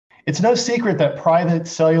It's no secret that private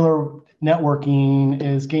cellular networking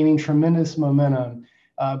is gaining tremendous momentum.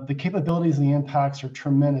 The capabilities and the impacts are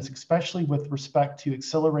tremendous, especially with respect to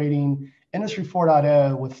accelerating Industry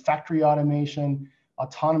 4.0 with factory automation,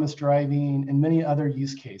 autonomous driving, and many other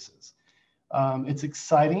use cases. It's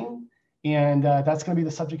exciting, and that's going to be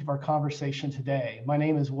the subject of our conversation today. My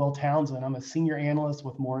name is Will Townsend. I'm a senior analyst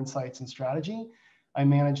with More Insights and Strategy. I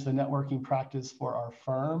manage the networking practice for our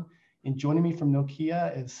firm. And joining me from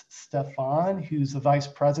Nokia is Stephan, who's the Vice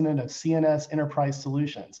President of CNS Enterprise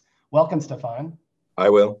Solutions. Welcome, Stephan. I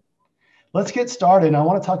will. Let's get started. I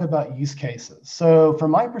want to talk about use cases. So from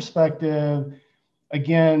my perspective,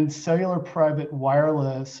 again, cellular private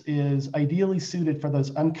wireless is ideally suited for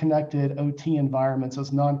those unconnected OT environments,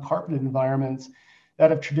 those non-carpeted environments that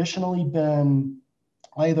have traditionally been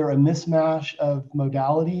either a mismatch of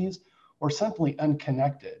modalities or simply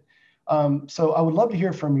unconnected. So I would love to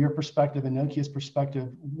hear from your perspective and Nokia's perspective,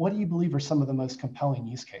 what do you believe are some of the most compelling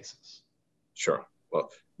use cases? Sure. Well,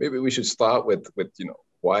 maybe we should start with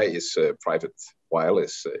why is private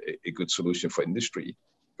wireless a good solution for industry?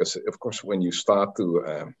 Because of course, when you start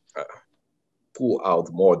to pull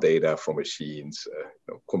out more data from machines,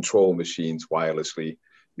 control machines wirelessly,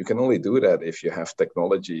 you can only do that if you have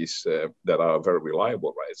technologies that are very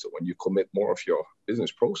reliable, right? So when you commit more of your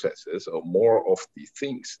business processes or more of the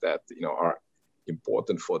things that are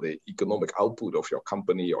important for the economic output of your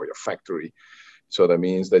company or your factory, so that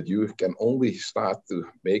means that you can only start to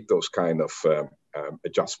make those kind of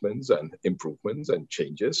adjustments and improvements and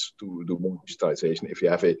changes to do more digitalization if you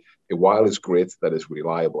have a wireless grid that is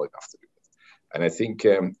reliable enough to do it. And I think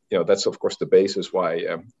that's of course the basis why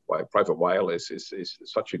private wireless is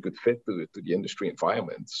such a good fit to the industry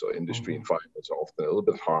environment. So industry environments are often a little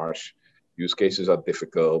bit harsh. Use cases are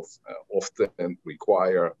difficult, often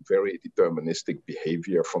require very deterministic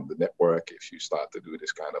behavior from the network if you start to do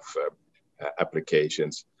this kind of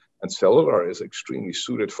applications. And cellular is extremely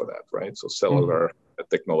suited for that, right? So cellular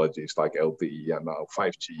technologies like LTE and now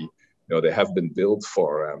 5G, they have been built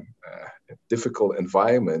for difficult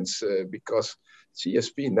environments because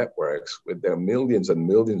CSP networks with their millions and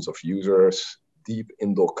millions of users, deep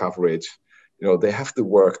indoor coverage, they have to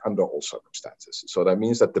work under all circumstances. So that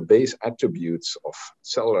means that the base attributes of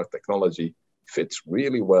cellular technology fits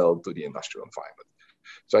really well to the industrial environment.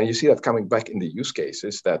 So you see that coming back in the use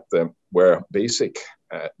cases that where basic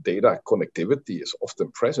data connectivity is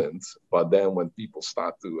often present, but then when people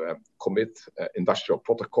start to commit industrial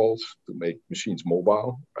protocols to make machines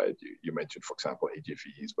mobile, right? You mentioned, for example,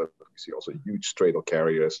 AGVs, but we see also huge straddle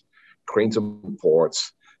carriers, cranes and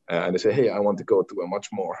ports, and they say, hey, I want to go to a much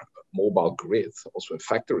more mobile grid, also in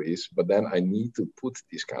factories, but then I need to put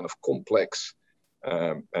these kind of complex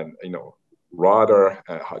and rather,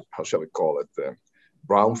 how shall we call it,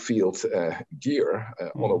 brownfield gear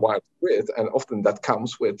on a wide grid, and often that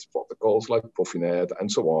comes with protocols like Profinet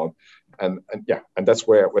and so on, and that's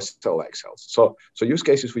where cellular excels. So use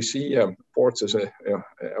cases we see ports as I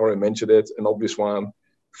already mentioned it, an obvious one,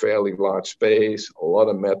 fairly large space, a lot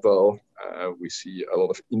of metal. We see a lot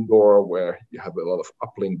of indoor where you have a lot of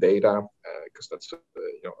uplink data because that's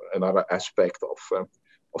another aspect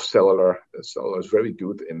of cellular. Cellular is very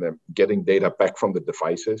good in getting data back from the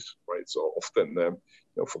devices, right? So often,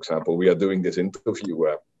 for example, we are doing this interview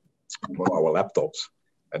on our laptops,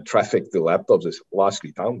 and traffic to laptops is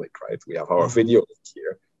largely downlink, right? We have our video link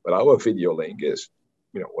here, but our video link is,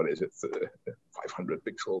 what is it, 500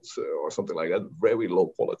 pixels or something like that, very low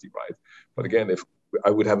quality, right? But again, if I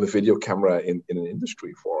would have a video camera in an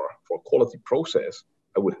industry for quality process,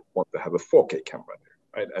 I would want to have a 4K camera there,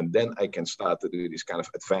 right? And then I can start to do these kind of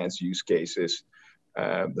advanced use cases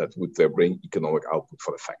that would bring economic output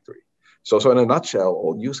for the factory. So in a nutshell,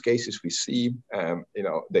 all use cases we see,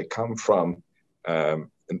 they come from a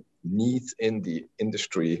need in the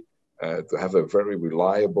industry to have a very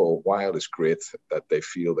reliable wireless grid that they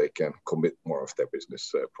feel they can commit more of their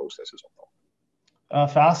business processes on.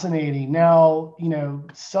 Fascinating. Now,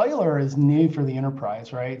 cellular is new for the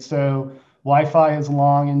enterprise, right? So Wi-Fi has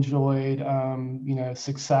long enjoyed,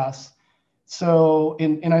 success. So,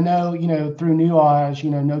 and I know, through Nuage,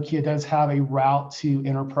 Nokia does have a route to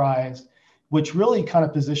enterprise, which really kind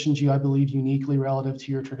of positions you, I believe, uniquely relative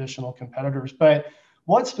to your traditional competitors. But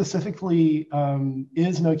what specifically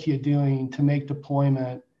is Nokia doing to make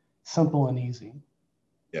deployment simple and easy?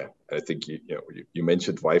 Yeah, I think you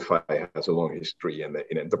mentioned Wi-Fi has a long history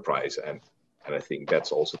in enterprise, and I think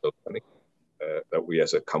that's also the thing that we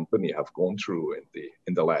as a company have gone through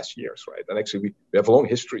in the last years, right? And actually, we have a long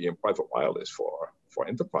history in private wireless for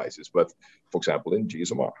enterprises, but for example, in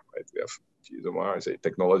GSMR, right? We have GSMR as a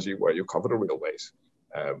technology where you cover the railways.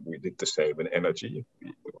 We did the same in energy. We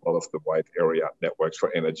did all of the wide area networks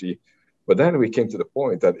for energy. But then we came to the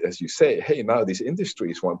point that, as you say, hey, now these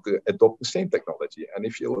industries want to adopt the same technology. And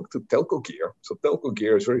if you look to telco gear, so telco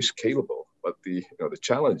gear is very scalable, but the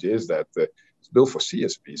challenge is that it's built for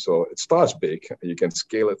CSP, so it starts big, and you can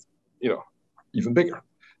scale it, even bigger.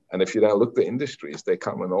 And if you then look to industries, they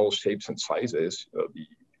come in all shapes and sizes.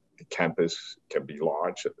 The campus can be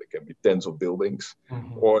large, there can be tens of buildings,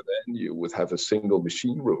 or then you would have a single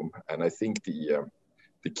machine room. And I think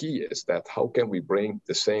the key is that how can we bring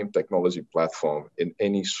the same technology platform in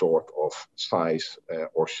any sort of size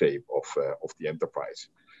or shape of the enterprise?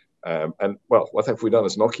 And well, what have we done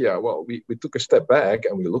as Nokia? Well, we took a step back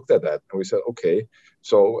and we looked at that and we said, okay,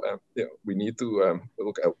 so we need to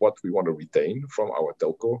look at what we want to retain from our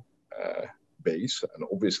telco base, and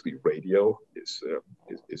obviously radio is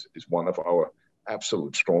one of our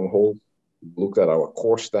absolute strongholds. We looked at our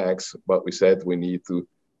core stacks, but we said we need to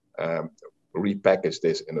repackage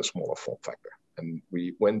this in a smaller form factor. And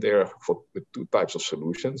we went there with two types of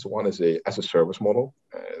solutions. One is as a service model,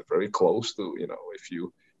 very close to, if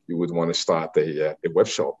you would want to start a web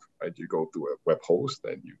shop, right? You go to a web host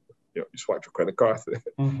and you swipe your credit card,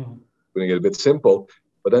 putting it a bit simple.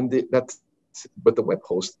 But then the web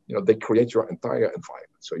host, they create your entire environment.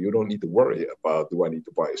 So you don't need to worry about, do I need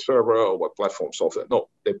to buy a server or what platform software? No,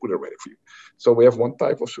 they put it ready for you. So we have one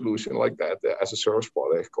type of solution like that as a service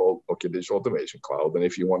product called Nokia Digital Automation Cloud. And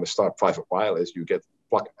if you want to start private wireless, you get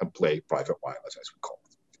plug and play private wireless, as we call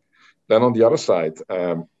it. Then on the other side,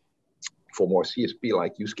 for more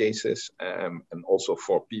CSP-like use cases, and also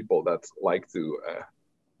for people that like to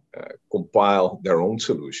compile their own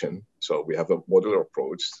solution. So we have a modular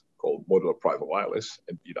approach called modular private wireless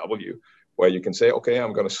and BW, where you can say, okay,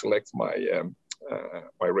 I'm going to select my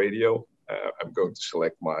my radio, I'm going to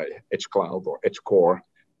select my edge cloud or edge core,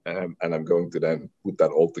 and I'm going to then put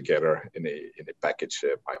that all together in a package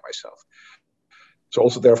by myself. So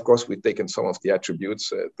also there, of course, we've taken some of the attributes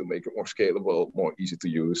to make it more scalable, more easy to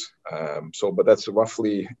use. But that's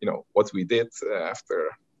roughly, what we did after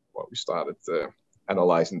we started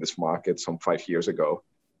analyzing this market some 5 years ago.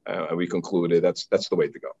 And we concluded that's the way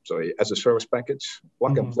to go. So as a service package,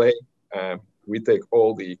 plug and play, we take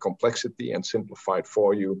all the complexity and simplify it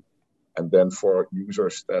for you. And then for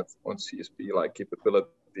users that want CSP-like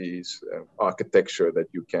capabilities, architecture that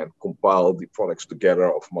you can compile the products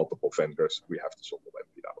together of multiple vendors, we have to solve the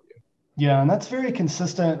MPW. Yeah, and that's very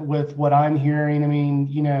consistent with what I'm hearing. I mean,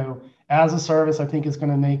 as a service, I think is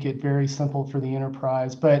going to make it very simple for the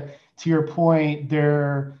enterprise. But to your point,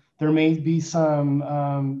 there may be some,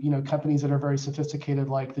 companies that are very sophisticated,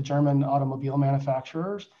 like the German automobile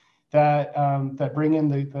manufacturers, that bring in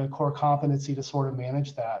the core competency to sort of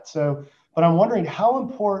manage that. So, but I'm wondering, how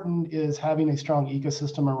important is having a strong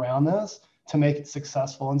ecosystem around this to make it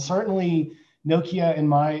successful? And certainly, Nokia, in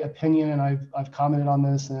my opinion, and I've commented on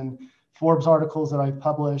this in Forbes articles that I've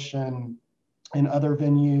published and in other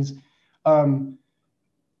venues.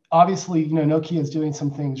 Obviously, Nokia is doing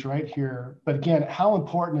some things right here, but again, how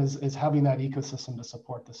important is having that ecosystem to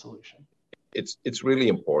support the solution? It's really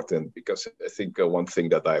important, because I think one thing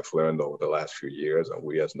that I've learned over the last few years, and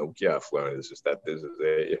we as Nokia have learned, is that this is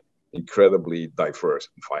a incredibly diverse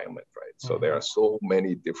environment, right? So there are so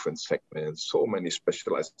many different segments, so many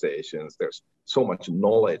specializations. There's so much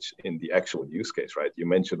knowledge in the actual use case, right? You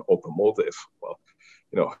mentioned automotive. Well,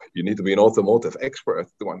 you need to be an automotive expert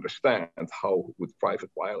to understand how would private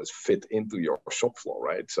wireless fit into your shop floor,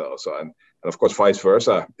 right? And of course, vice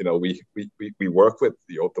versa. We work with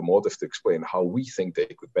the automotive to explain how we think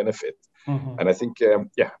they could benefit. And I think,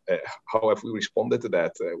 how have we responded to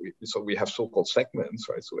that? We have so-called segments,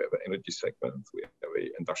 right? So we have an energy segment, we have an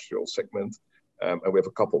industrial segment, and we have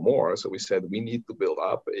a couple more. So we said we need to build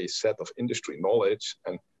up a set of industry knowledge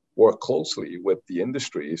and work closely with the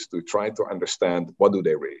industries to try to understand what do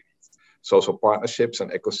they really need. So partnerships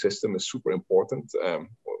and ecosystem is super important.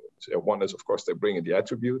 One is, of course, they bring in the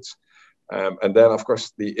attributes. And then, of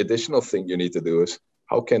course, the additional thing you need to do is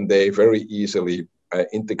how can they very easily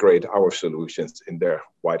integrate our solutions in their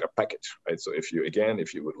wider package, right? So if you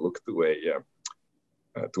would look to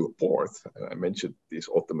a port, I mentioned these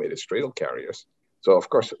automated straddle carriers. So of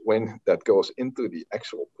course, when that goes into the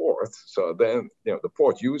actual port, so then the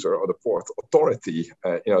port user or the port authority,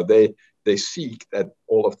 they seek that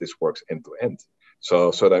all of this works end to end.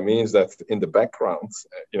 So that means that in the background,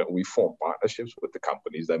 we form partnerships with the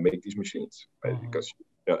companies that make these machines, right? Because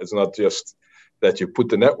it's not just that you put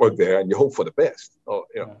the network there and you hope for the best.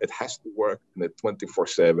 It has to work in a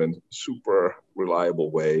 24/7, super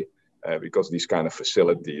reliable way. Because these kind of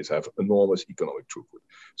facilities have enormous economic throughput.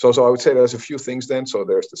 So I would say there's a few things then. So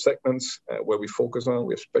there's the segments where we focus on.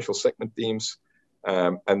 We have special segment teams.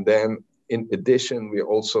 And then in addition, we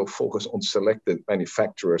also focus on selected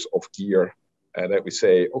manufacturers of gear that we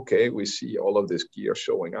say, okay, we see all of this gear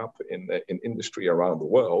showing up in industry around the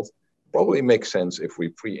world. Probably makes sense if we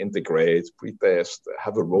pre-integrate, pre-test,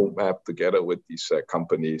 have a roadmap together with these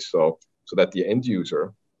companies so that the end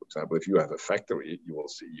user, for example, if you have a factory, you will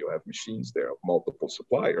see you have machines there of multiple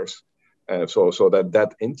suppliers. So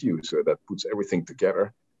that end user that puts everything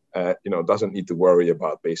together, doesn't need to worry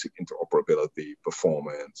about basic interoperability,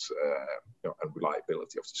 performance, and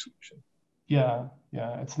reliability of the solution. Yeah,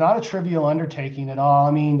 it's not a trivial undertaking at all.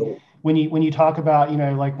 I mean, when you talk about,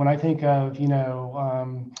 like when I think of,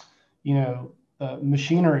 the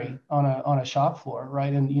machinery on a shop floor,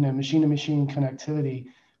 right, and machine to machine connectivity.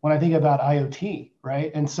 When I think about IoT,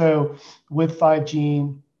 right, and so with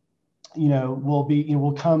 5G,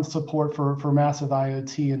 will come support for massive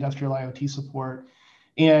IoT, industrial IoT support.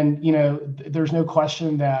 And, there's no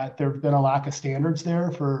question that there's been a lack of standards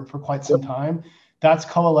there for quite some time. That's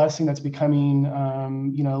coalescing, that's becoming,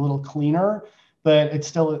 a little cleaner, but it's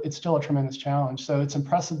still a tremendous challenge. So it's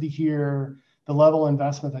impressive to hear the level of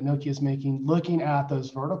investment that Nokia is making, looking at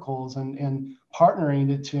those verticals and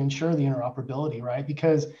partnering to ensure the interoperability, right?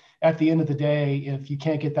 Because at the end of the day, if you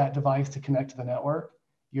can't get that device to connect to the network,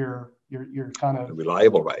 you're kind of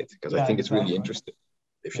reliable, right? Because I think it's really interesting.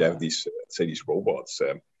 If you have these, say, these robots,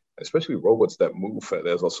 especially robots that move,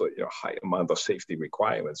 there's also a high amount of safety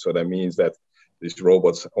requirements. So that means that these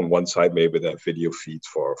robots on one side, maybe they have video feeds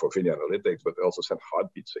for video analytics, but they also send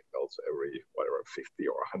heartbeat signals every 50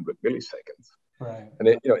 or 100 milliseconds. Right. And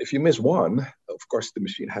if you miss one, of course the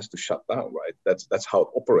machine has to shut down, right? That's how it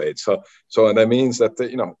operates. So and that means that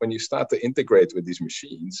when you start to integrate with these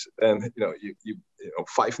machines, then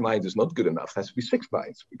 5 nines is not good enough. It has to be 6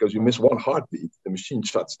 nines, because you miss one heartbeat, the machine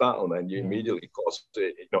shuts down, and you immediately cause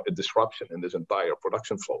a disruption in this entire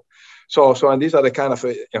production flow. So and these are the kind of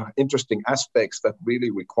interesting aspects that really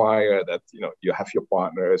require that you have your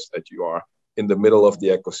partners, that you are in the middle of the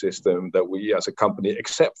ecosystem, that we as a company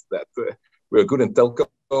accept that we're good in telco,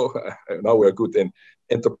 now we're good in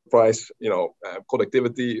enterprise,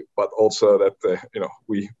 connectivity, but also that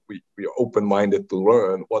we are open-minded to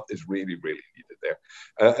learn what is really, really needed there.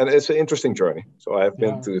 And it's an interesting journey. So I've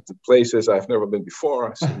been to places I've never been before.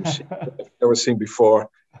 I've seen machines I've never seen before.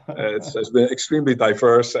 It's been extremely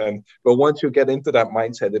diverse, but once you get into that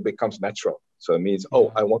mindset, it becomes natural. So it means,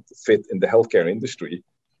 I want to fit in the healthcare industry.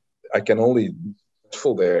 I can only be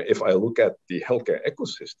successful there if I look at the healthcare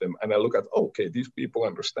ecosystem and I look at, okay, these people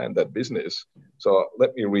understand that business. So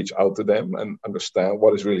let me reach out to them and understand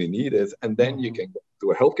what is really needed. And then you can go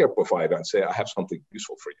to a healthcare provider and say, I have something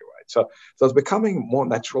useful for you, right? So it's becoming more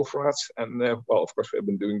natural for us. And of course, we've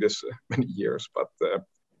been doing this many years, but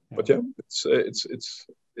I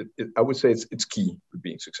would say it's key to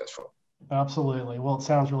being successful. Absolutely. Well, it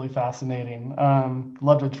sounds really fascinating.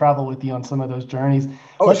 Love to travel with you on some of those journeys.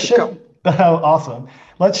 Awesome.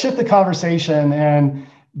 Let's shift the conversation. And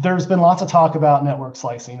there's been lots of talk about network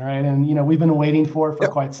slicing, right? And we've been waiting for it for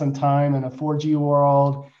quite some time in a 4G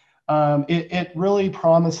world. It really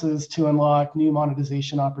promises to unlock new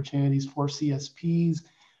monetization opportunities for CSPs.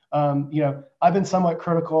 I've been somewhat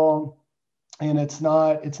critical, and it's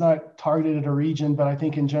not targeted at a region, but I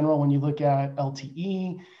think in general, when you look at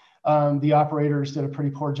LTE, the operators did a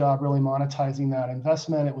pretty poor job really monetizing that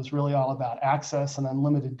investment. It was really all about access and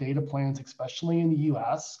unlimited data plans, especially in the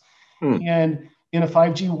US. And in a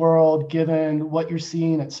 5G world, given what you're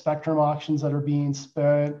seeing at spectrum auctions that are being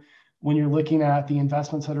spent, when you're looking at the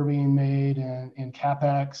investments that are being made in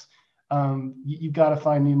CapEx, you've got to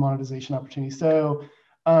find new monetization opportunities. So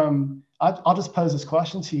I'll just pose this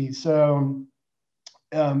question to you. So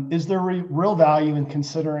is there real value in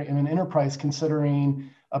an enterprise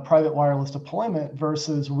considering a private wireless deployment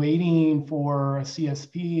versus waiting for a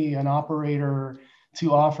CSP, an operator,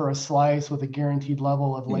 to offer a slice with a guaranteed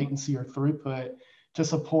level of latency or throughput to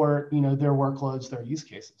support, their workloads, their use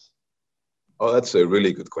cases? Oh, that's a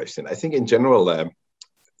really good question. I think in general,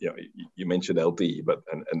 you mentioned LTE, but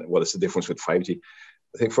and what is the difference with 5G?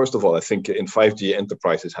 I think first of all, I think in 5G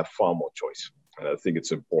enterprises have far more choice. And I think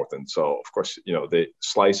it's important. So of course, the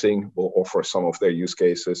slicing will offer some of their use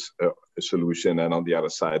cases a solution, and on the other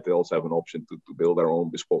side, they also have an option to build their own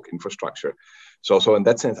bespoke infrastructure. So in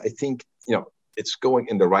that sense, I think it's going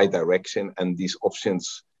in the right direction, and these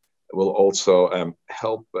options will also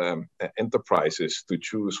help enterprises to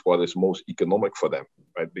choose what is most economic for them,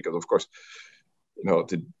 right? Because of course,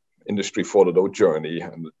 Industry 4.0 journey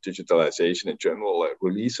and digitalization in general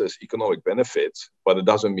releases economic benefits, but it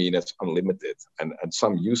doesn't mean it's unlimited. And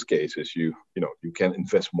some use cases you can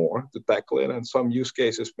invest more to tackle it, and some use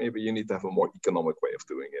cases maybe you need to have a more economic way of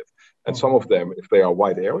doing it. And some of them, if they are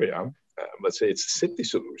wide area, let's say it's a city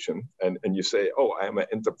solution, and you say, oh, I am an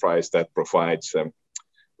enterprise that provides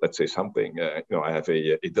let's say something, I have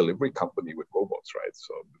a delivery company with robots, right?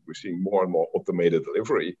 So we're seeing more and more automated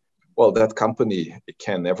delivery. Well, that company, it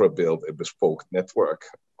can never build a bespoke network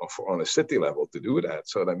on a city level to do that.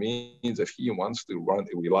 So that means if he wants to run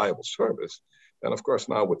a reliable service, then of course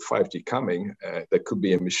now with 5G coming, there could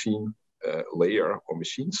be a machine layer or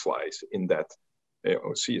machine slice in that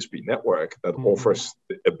CSP network that offers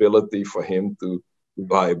the ability for him to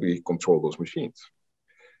reliably control those machines.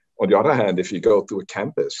 On the other hand, if you go to a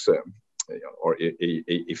campus or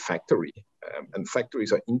a factory, and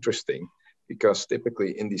factories are interesting because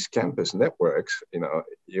typically in these campus networks,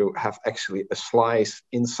 you have actually a slice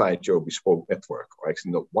inside your bespoke network, or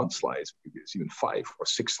actually not one slice, it's even 5 or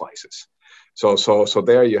 6 slices. So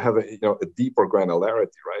there you have a deeper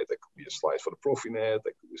granularity, right? There could be a slice for the Profinet,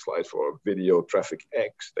 there could be a slice for video traffic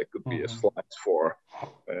X, there could be a slice for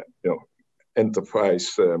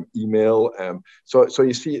enterprise email. So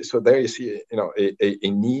you see, there you see, a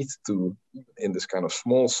need to, in this kind of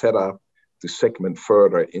small setup, to segment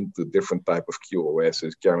further into different type of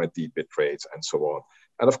QoSs, guaranteed bit rates, and so on.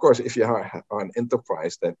 And of course, if you are an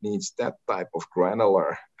enterprise that needs that type of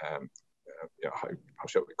granular, how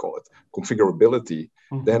shall we call it, configurability,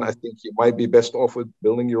 then I think you might be best off with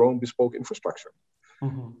building your own bespoke infrastructure.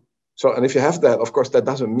 So, and if you have that, of course, that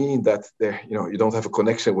doesn't mean that you don't have a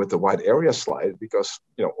connection with the wide area slide, because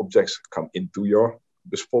objects come into your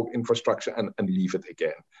bespoke infrastructure and leave it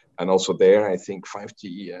again. And also there, I think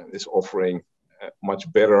 5G is offering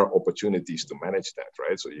much better opportunities to manage that,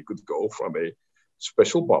 right? So you could go from a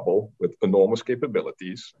special bubble with enormous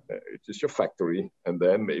capabilities, it is your factory, and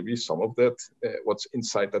then maybe some of that, what's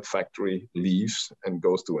inside that factory leaves and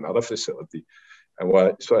goes to another facility.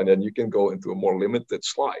 And then you can go into a more limited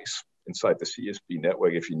slice inside the CSP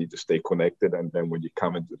network if you need to stay connected. And then when you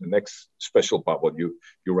come into the next special bubble, you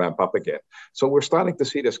ramp up again. So we're starting to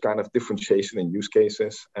see this kind of differentiation in use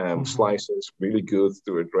cases. Slices really good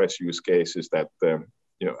to address use cases that,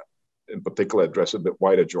 in particular address a bit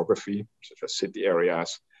wider geography, such as city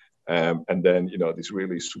areas. And then, these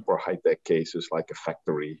really super high-tech cases like a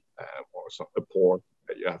factory or a port,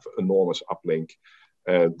 you have enormous uplink.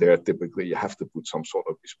 There typically you have to put some sort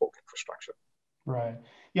of bespoke infrastructure. Right.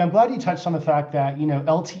 Yeah, I'm glad you touched on the fact that,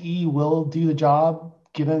 LTE will do the job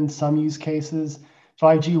given some use cases.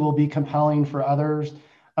 5G will be compelling for others.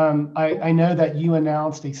 I know that you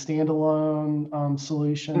announced a standalone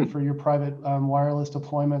solution for your private wireless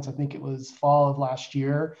deployments. I think it was fall of last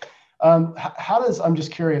year. I'm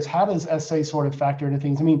just curious, how does SA sort of factor into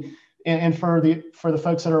things? I mean, and for the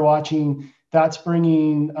folks that are watching, that's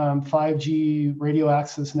bringing 5G radio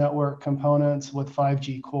access network components with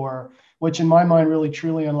 5G core, which in my mind really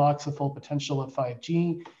truly unlocks the full potential of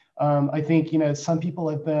 5G. I think, some people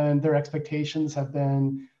their expectations have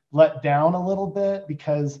been let down a little bit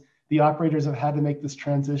because the operators have had to make this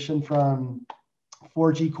transition from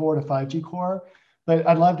 4G core to 5G core. But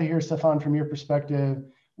I'd love to hear, Stephan, from your perspective,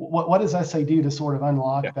 what does SA do to sort of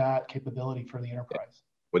unlock that capability for the enterprise?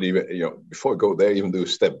 But even, before I go there, even do a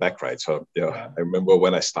step back, right? So, I remember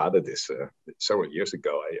when I started this several years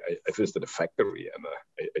ago, I visited a factory and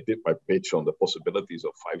I did my pitch on the possibilities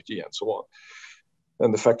of 5G and so on.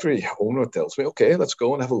 And the factory owner tells me, okay, let's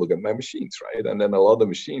go and have a look at my machines, right? And then a lot of the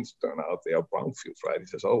machines turn out they are brownfields, right? He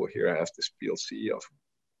says, oh, here I have this PLC of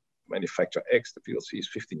manufacturer X, the PLC is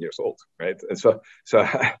 15 years old, right? And so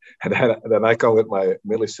and then I come with my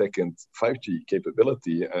millisecond 5G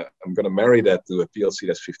capability. I'm going to marry that to a PLC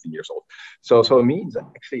that's 15 years old. So it means that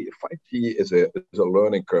actually 5G is a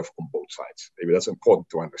learning curve on both sides. Maybe that's important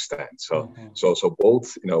to understand. So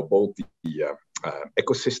both the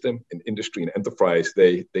ecosystem in industry and enterprise,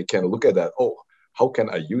 they can look at that. Oh, how can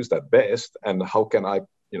I use that best, and how can I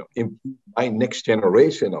improve my next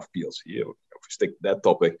generation of PLC? If we stick to that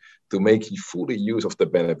topic, to make fully use of the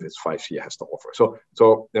benefits 5G has to offer.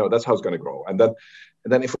 So that's how it's going to grow. And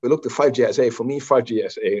then if we look to 5G SA, for me,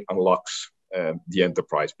 5G SA unlocks the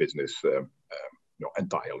enterprise business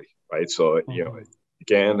entirely, right? So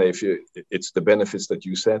again, it's the benefits that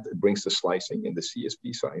you said. It brings the slicing in the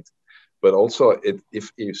CSP side, but also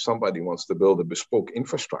if somebody wants to build a bespoke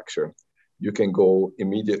infrastructure, you can go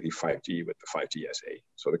immediately 5G with the 5G SA.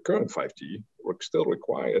 So the current 5G still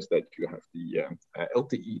requires that you have the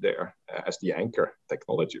LTE there as the anchor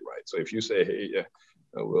technology, right? So if you say, hey,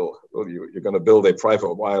 you're going to build a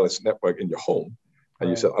private wireless network in your home, And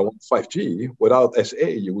you said, I want 5G. Without SA,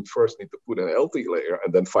 you would first need to put an LTE layer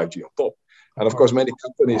and then 5G on top. And of course, many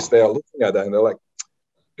companies, they are looking at that and they're like,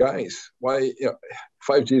 guys, why,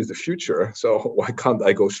 5G is the future. So why can't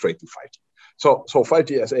I go straight to 5G? So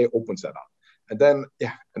 5G SA opens that up. And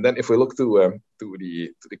then, if we look to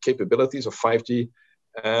the capabilities of 5G,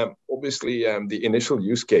 obviously the initial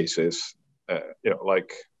use cases,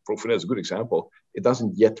 like Profinet is a good example, it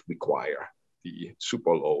doesn't yet require the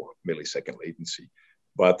super low millisecond latency.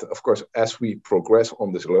 But of course, as we progress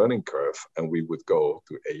on this learning curve and we would go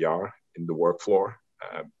to AR in the work floor,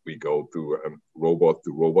 we go to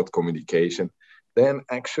robot communication, then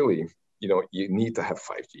actually, you need to have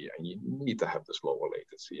 5G and you need to have this lower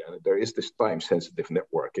latency. And there is this time-sensitive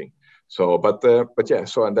networking. So,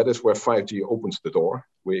 and that is where 5G opens the door.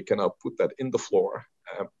 We can now put that in the floor.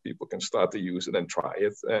 People can start to use it and try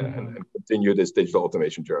it and continue this digital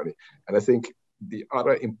automation journey. And I think the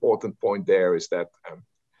other important point there is that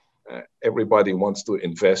everybody wants to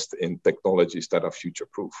invest in technologies that are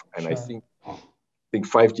future-proof. And I think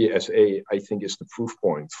 5G SA, I think, is the proof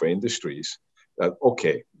point for industries that,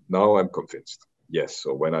 okay, now I'm convinced. Yes,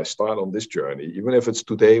 so when I start on this journey, even if it's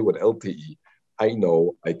today with LTE, I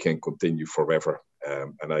know I can continue forever.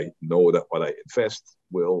 And I know that what I invest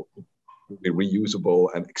will be reusable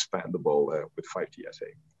and expandable with 5G SA.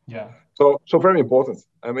 Yeah. So very important.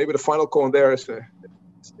 And maybe the final comment there is,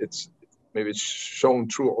 it's shown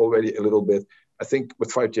through already a little bit. I think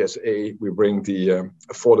with 5G SA, we bring the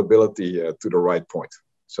affordability to the right point.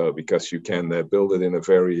 So because you can build it in a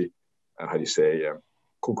very,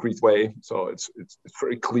 concrete way. So it's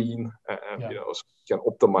very clean, and so you can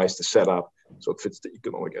optimize the setup so it fits the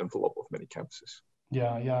economic envelope of many campuses.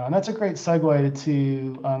 Yeah, and that's a great segue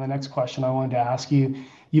to the next question I wanted to ask you.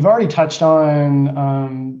 You've already touched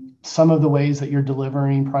on some of the ways that you're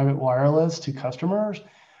delivering private wireless to customers.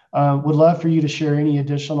 Would love for you to share any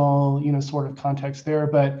additional, sort of context there,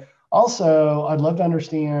 but also I'd love to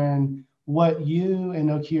understand what you and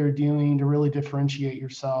Nokia are doing to really differentiate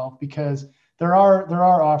yourself, because there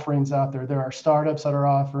are offerings out there. There are startups that are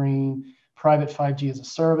offering private 5G as a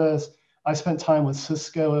service. I spent time with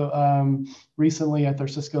Cisco recently at their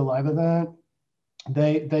Cisco Live event.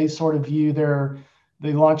 They sort of view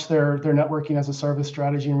they launched their networking as a service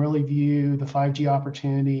strategy and really view the 5G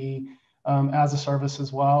opportunity as a service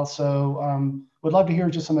as well. So would love to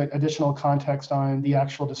hear just some additional context on the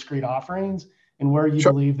actual discrete offerings and where you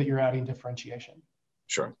believe that you're adding differentiation.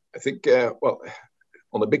 Sure. I think,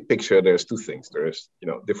 on the big picture, there's two things. There's,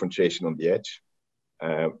 differentiation on the edge.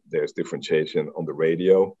 There's differentiation on the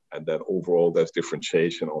radio. And then overall, there's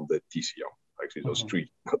differentiation on the TCO. Actually, those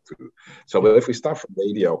three, not two. So if we start from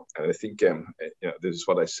radio, and I think, this is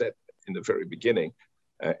what I said in the very beginning,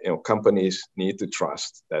 companies need to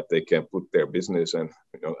trust that they can put their business and,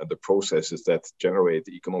 and the processes that generate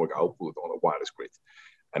the economic output on a wireless grid.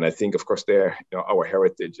 And I think, of course, our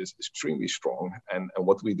heritage is extremely strong. And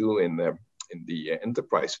what we do in the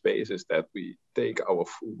enterprise space is that we take our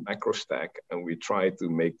full macro stack and we try to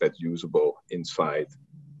make that usable inside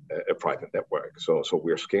a private network. So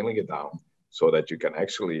we're scaling it down so that you can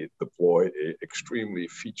actually deploy a extremely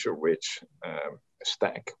feature-rich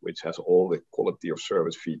stack, which has all the quality of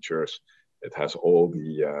service features. It has all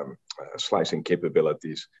the slicing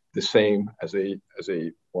capabilities, the same as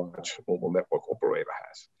a large mobile network operator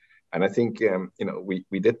has. And I think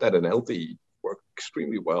we did that in LTE, worked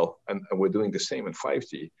extremely well, and we're doing the same in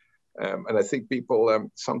 5G. And I think people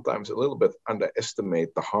sometimes a little bit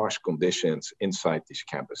underestimate the harsh conditions inside these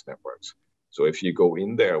campus networks. So if you go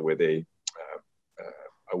in there with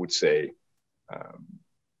I would say,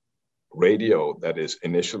 radio that is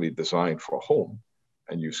initially designed for home,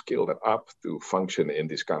 and you scale that up to function in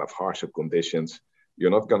these kind of harsher conditions, you're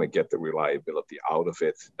not going to get the reliability out of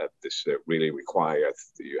it that is really required.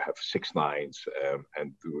 You have 6 nines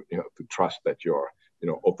and to trust that your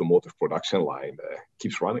automotive production line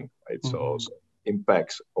keeps running, right? So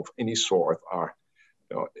impacts of any sort are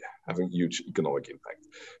having huge economic impact.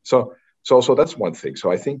 So that's one thing.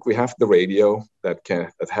 So I think we have the radio that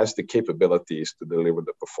has the capabilities to deliver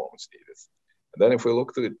the performance needed. And then if we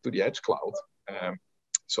look to the edge cloud,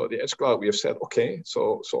 so the edge cloud, we have said, okay,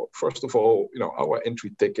 so first of all, our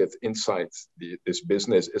entry ticket inside this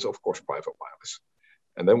business is of course private wireless.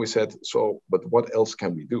 And then we said, but what else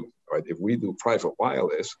can we do, right? If we do private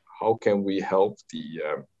wireless, how can we help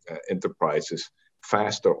the enterprises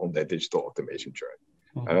faster on their digital automation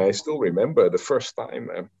journey? And I still remember the first time,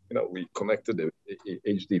 we connected a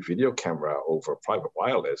HD video camera over private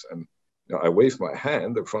wireless, and I waved my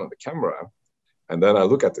hand in front of the camera, And then I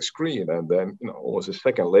look at the screen, and then, almost a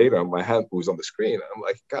second later, my hand moves on the screen. And I'm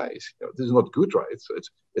like, guys, this is not good, right? So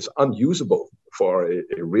it's unusable for a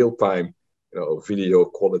real-time, video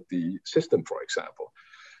quality system, for example.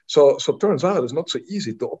 So turns out it's not so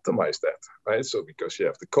easy to optimize that, right? So because you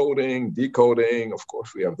have the coding, decoding, of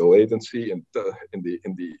course, we have the latency in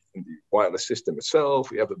the wireless system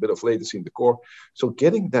itself. We have a bit of latency in the core. So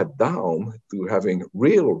getting that down to having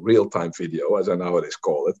real-time video, as I nowadays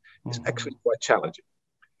call it, is actually quite challenging.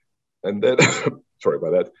 And then, sorry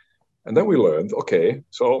about that. And then we learned, okay,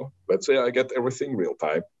 so let's say I get everything real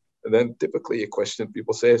time. And then typically a question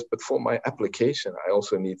people say is, but for my application, I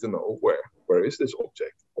also need to know where is this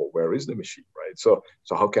object, or where is the machine, right? So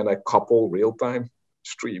how can I couple real-time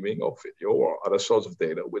streaming of video or other sorts of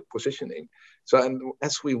data with positioning? So, and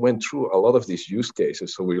as we went through a lot of these use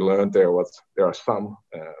cases, so we learned there are some,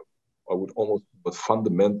 I would almost, but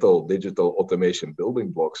fundamental digital automation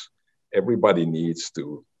building blocks everybody needs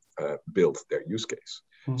to build their use case.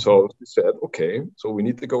 So we said, okay, so we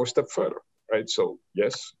need to go a step further, right? So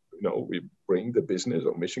yes, we bring the business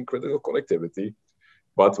of mission critical connectivity,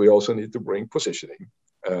 but we also need to bring positioning.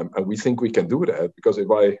 And we think we can do that because if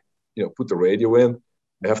I, put the radio in,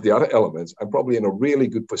 I have the other elements, I'm probably in a really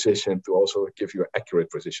good position to also give you an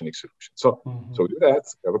accurate positioning solution. So we do that.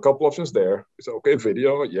 We have a couple options there. We say, okay,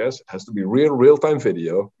 video, yes, it has to be real-time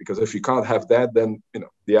video, because if you can't have that, then,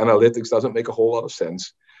 the analytics doesn't make a whole lot of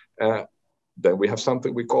sense. Then we have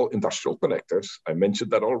something we call industrial connectors. I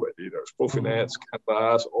mentioned that already. There's Profinets,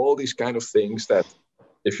 CANVAS, all these kind of things that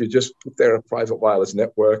if you just put there a private wireless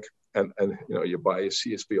network and you buy a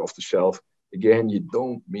CSP off the shelf, again, you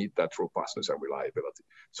don't meet that robustness and reliability.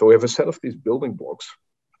 So we have a set of these building blocks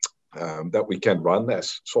that we can run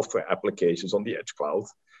as software applications on the edge cloud.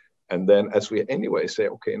 And then as we anyway say,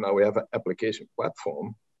 okay, now we have an application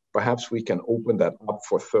platform, perhaps we can open that up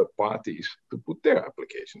for third parties to put their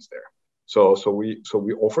applications there. So we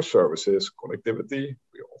offer services, connectivity,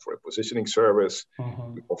 we offer a positioning service,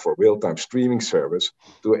 we offer real-time streaming service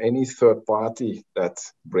to any third party that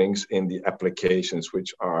brings in the applications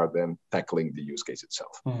which are then tackling the use case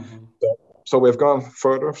itself. So we've gone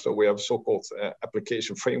further. So we have a so-called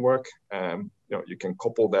application framework. You can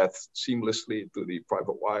couple that seamlessly to the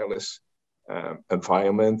private wireless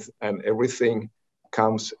environment, and everything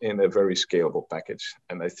comes in a very scalable package.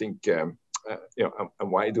 And I think and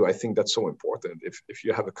why do I think that's so important? If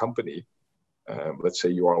you have a company, let's say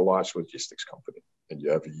you are a large logistics company and you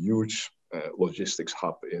have a huge logistics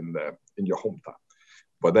hub in your hometown,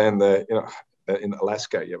 but then in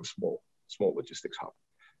Alaska you have a small logistics hub,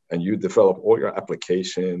 and you develop all your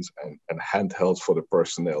applications and handhelds for the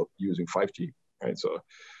personnel using 5G, right? So,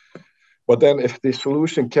 but then if the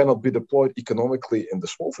solution cannot be deployed economically in the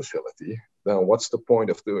small facility, then what's the point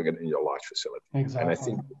of doing it in your large facility? Exactly. And I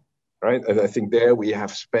think. Right. And I think there we have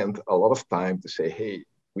spent a lot of time to say, hey,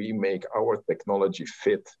 we make our technology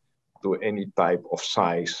fit to any type of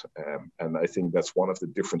size. And I think that's one of the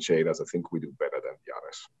differentiators I think we do better than the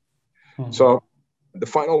others. So the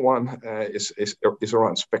final one is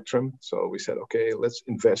around spectrum. So we said, okay, let's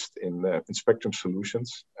invest in spectrum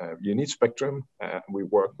solutions. You need spectrum. We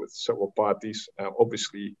work with several parties.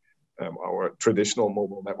 Obviously, our traditional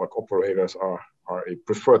mobile network operators are a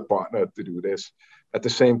preferred partner to do this. At the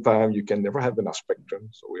same time, you can never have enough spectrum,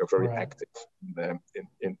 so we are very active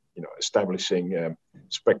in establishing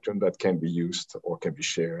spectrum that can be used or can be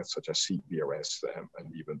shared, such as CBRS, and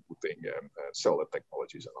even putting cellular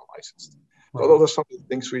technologies on a license. So those are some of the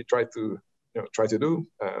things we try to do.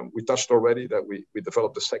 We touched already that we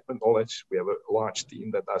developed the segment knowledge. We have a large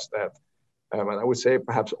team that does that, and I would say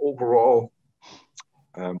perhaps overall,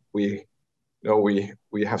 we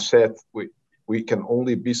have said we can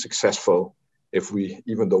only be successful if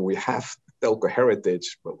even though we have telco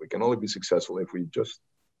heritage, but we can only be successful if we just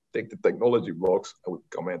take the technology blocks and we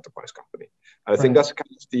become an enterprise company. And I think that's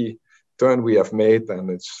kind of the turn we have made, and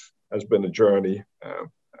has been a journey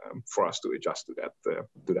for us to adjust to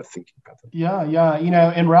that thinking pattern. Yeah.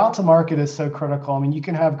 And route to market is so critical. I mean, you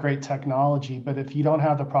can have great technology, but if you don't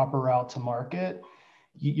have the proper route to market,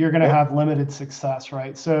 you're going to have limited success,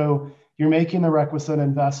 right? So you're making the requisite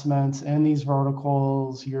investments in these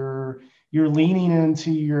verticals. You're leaning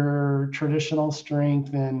into your traditional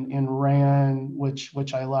strength in RAN,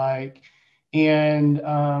 which I like, and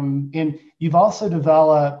you've also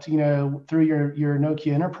developed, through your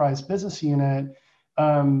Nokia Enterprise business unit,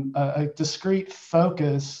 a discrete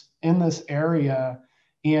focus in this area,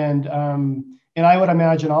 and I would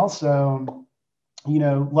imagine also,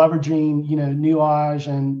 leveraging Nuage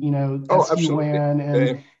and SD-WAN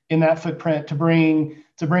and in that footprint to bring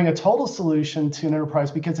a total solution to an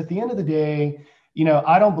enterprise, because at the end of the day,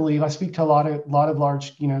 I don't believe, I speak to a lot of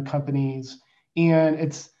large, companies,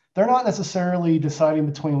 and they're not necessarily deciding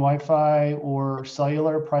between Wi-Fi or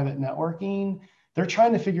cellular private networking. They're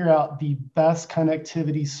trying to figure out the best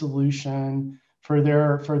connectivity solution for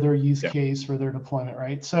their use case, for their deployment,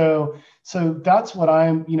 right? So that's what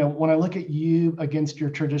when I look at you against your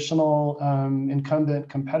traditional incumbent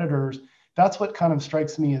competitors, that's what kind of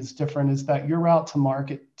strikes me as different, is that your route to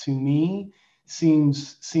market, to me,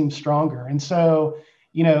 seems stronger. And so,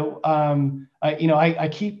 I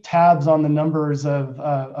keep tabs on the numbers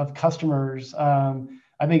of customers.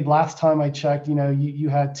 I think last time I checked, you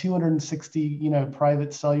had 260,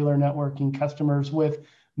 private cellular networking customers, with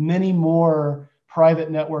many more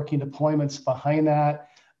private networking deployments behind that.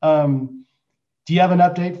 Do you have an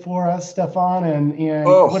update for us, Stephan? And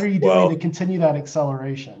what are you doing to continue that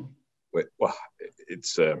acceleration? Well,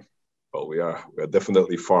 it's we are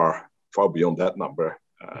definitely far beyond that number.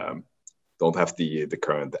 Don't have the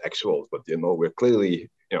current actuals, but we're clearly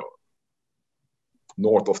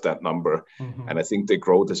north of that number, and I think the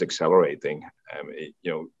growth is accelerating.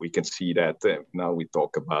 We can see that now we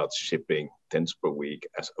talk about shipping tens per week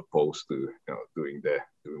as opposed to doing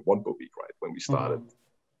one per week, right? When we started,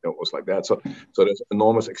 it was like that. So there's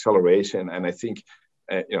enormous acceleration, and I think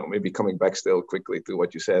maybe coming back still quickly to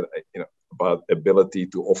what you said, about ability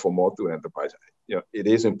to offer more to enterprise. It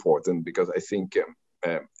is important, because I think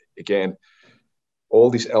again, all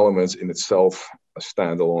these elements in itself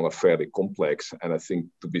standalone are fairly complex, and I think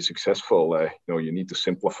to be successful, you need to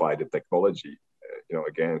simplify the technology.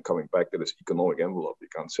 Again, coming back to this economic envelope, you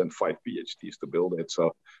can't send 5 PhDs to build it.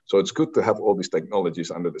 So it's good to have all these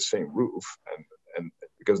technologies under the same roof, and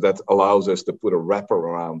because that allows us to put a wrapper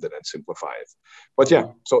around it and simplify it. But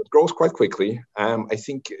so it grows quite quickly. I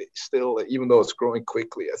think still, even though it's growing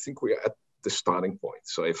quickly, I think we're at the starting point.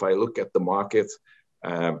 So if I look at the market,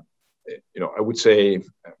 I would say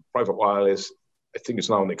private wireless, I think it's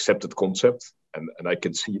now an accepted concept, and I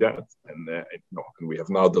can see that. And we have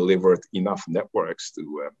now delivered enough networks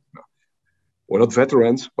to. We're not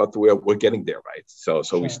veterans, but we're getting there, right? So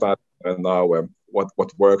we start now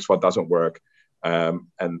what works, what doesn't work,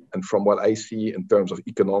 and from what I see in terms of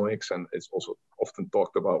economics, and it's also often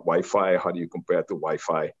talked about Wi-Fi. How do you compare to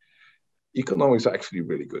Wi-Fi? Economics are actually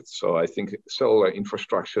really good. So I think cellular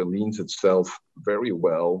infrastructure leans itself very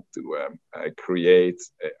well to create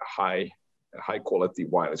a high quality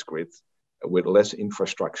wireless grid with less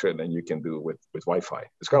infrastructure than you can do with Wi-Fi.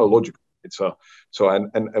 It's kind of logical.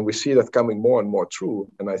 And we see that coming more and more true.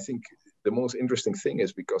 And I think the most interesting thing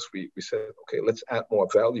is, because we said, okay, let's add more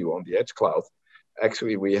value on the edge cloud.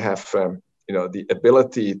 Actually, we have the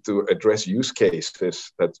ability to address use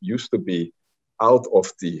cases that used to be out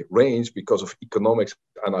of the range because of economics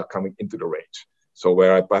are now coming into the range. So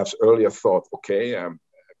where I perhaps earlier thought, okay,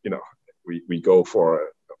 we go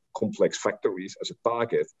for complex factories as a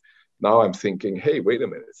target. Now I'm thinking, hey, wait a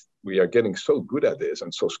minute, we are getting so good at this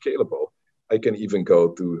and so scalable. I can even go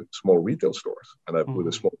to small retail stores, and I put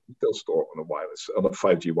a small retail store on a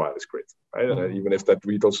 5G wireless grid, right? And even if that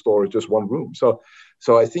retail store is just one room. So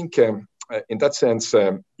I think in that sense,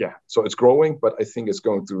 so it's growing, but I think it's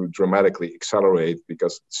going to dramatically accelerate,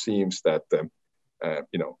 because it seems that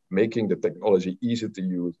making the technology easy to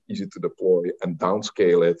use, easy to deploy, and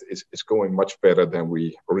downscale it is going much better than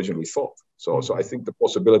we originally thought. So I think the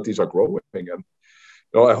possibilities are growing, and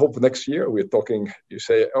I hope next year we're talking. You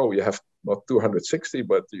say, oh, you have not 260,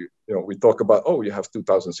 but we talk about, oh, you have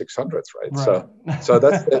 2,600, right? So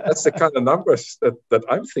that's the kind of numbers that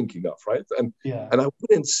I'm thinking of, right? And I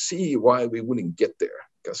wouldn't see why we wouldn't get there,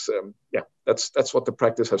 because that's what the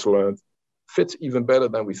practice has learned. Fits even better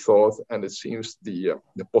than we thought, and it seems the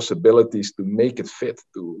possibilities to make it fit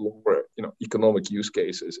to lower economic use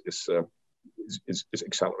cases is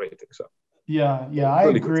accelerating. So. Yeah, I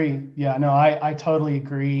agree. Good. Yeah, no, I totally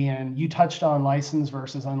agree. And you touched on licensed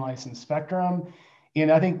versus unlicensed spectrum.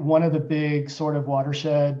 And I think one of the big sort of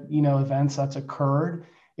watershed, events that's occurred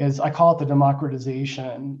is, I call it the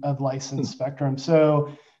democratization of licensed spectrum.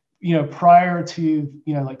 So, prior to,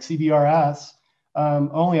 like CBRS,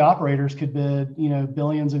 only operators could bid,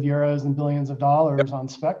 billions of euros and billions of dollars on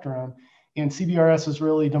spectrum. And CBRS has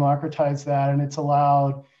really democratized that, and it's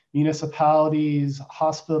allowed municipalities,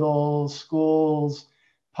 hospitals, schools,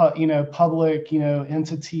 public,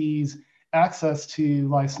 entities access to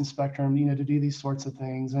licensed spectrum, to do these sorts of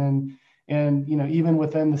things. And even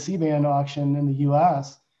within the C-band auction in the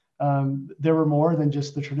U.S., there were more than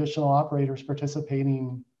just the traditional operators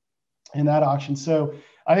participating in that auction. So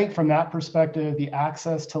I think from that perspective, the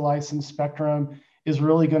access to licensed spectrum is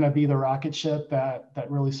really going to be the rocket ship that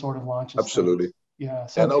really sort of launches. Absolutely. Things. Yeah.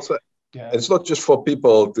 So, and also, Yeah. It's not just for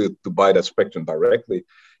people to buy that spectrum directly.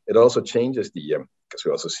 It also changes the, because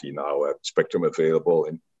we also see now spectrum available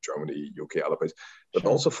in Germany, UK, other places, but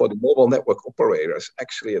also for the mobile network operators,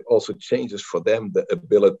 actually it also changes for them the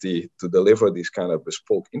ability to deliver these kind of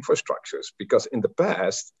bespoke infrastructures, because in the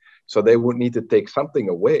past, so they would need to take something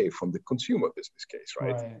away from the consumer business case,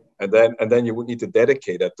 right? And then you would need to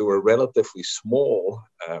dedicate that to a relatively small,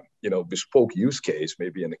 bespoke use case,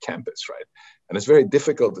 maybe in a campus, right? And it's very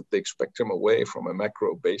difficult to take spectrum away from a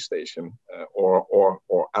macro base station or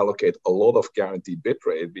allocate a lot of guaranteed bit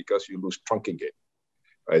rate, because you lose trunking gain.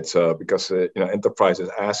 Right, so because enterprises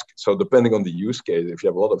ask, so depending on the use case, if you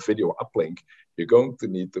have a lot of video uplink, you're going to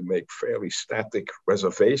need to make fairly static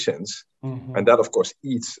reservations, and that of course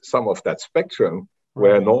eats some of that spectrum,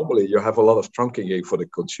 where normally you have a lot of trunking for the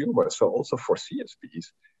consumer. So also for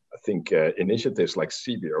CSPs, I think initiatives like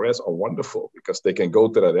CBRS are wonderful, because they can go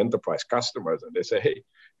to that enterprise customers and they say, hey,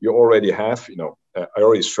 you already have, I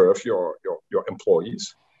already serve your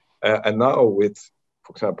employees, and now with,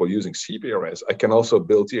 for example, using CBRS, I can also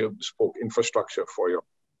build you a bespoke infrastructure for your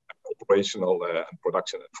operational and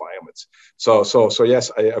production environments. So yes,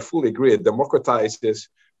 I fully agree. It democratizes,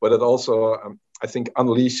 but it also, I think,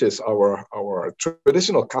 unleashes our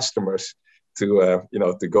traditional customers to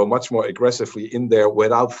to go much more aggressively in there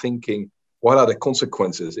without thinking, what are the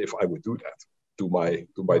consequences if I would do that to my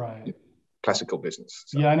classical business.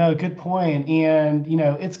 So. Yeah, I know, good point. And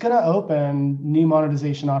it's going to open new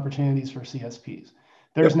monetization opportunities for CSPs.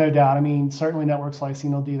 There's no doubt. I mean, certainly network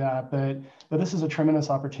slicing will do that, but this is a tremendous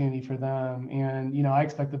opportunity for them. And, I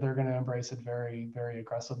expect that they're going to embrace it very, very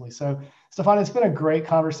aggressively. So, Stephan, it's been a great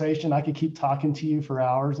conversation. I could keep talking to you for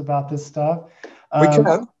hours about this stuff. We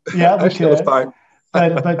can. Yeah, we could. Time.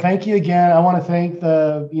 but thank you again. I want to thank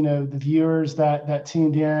the viewers that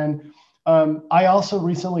tuned in. I also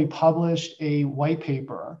recently published a white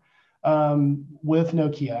paper with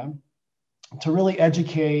Nokia to really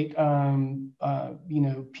educate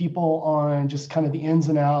people on just kind of the ins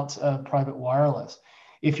and outs of private wireless.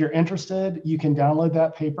 If you're interested, you can download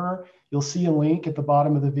that paper. You'll see a link at the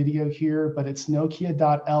bottom of the video here, but it's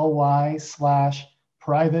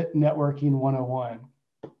nokia.ly/private networking 101.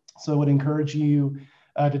 So I would encourage you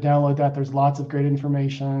to download that. There's lots of great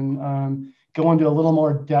information. Go into a little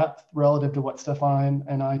more depth relative to what Stephan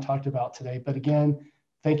and I talked about today. But again,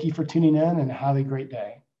 thank you for tuning in and have a great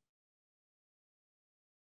day.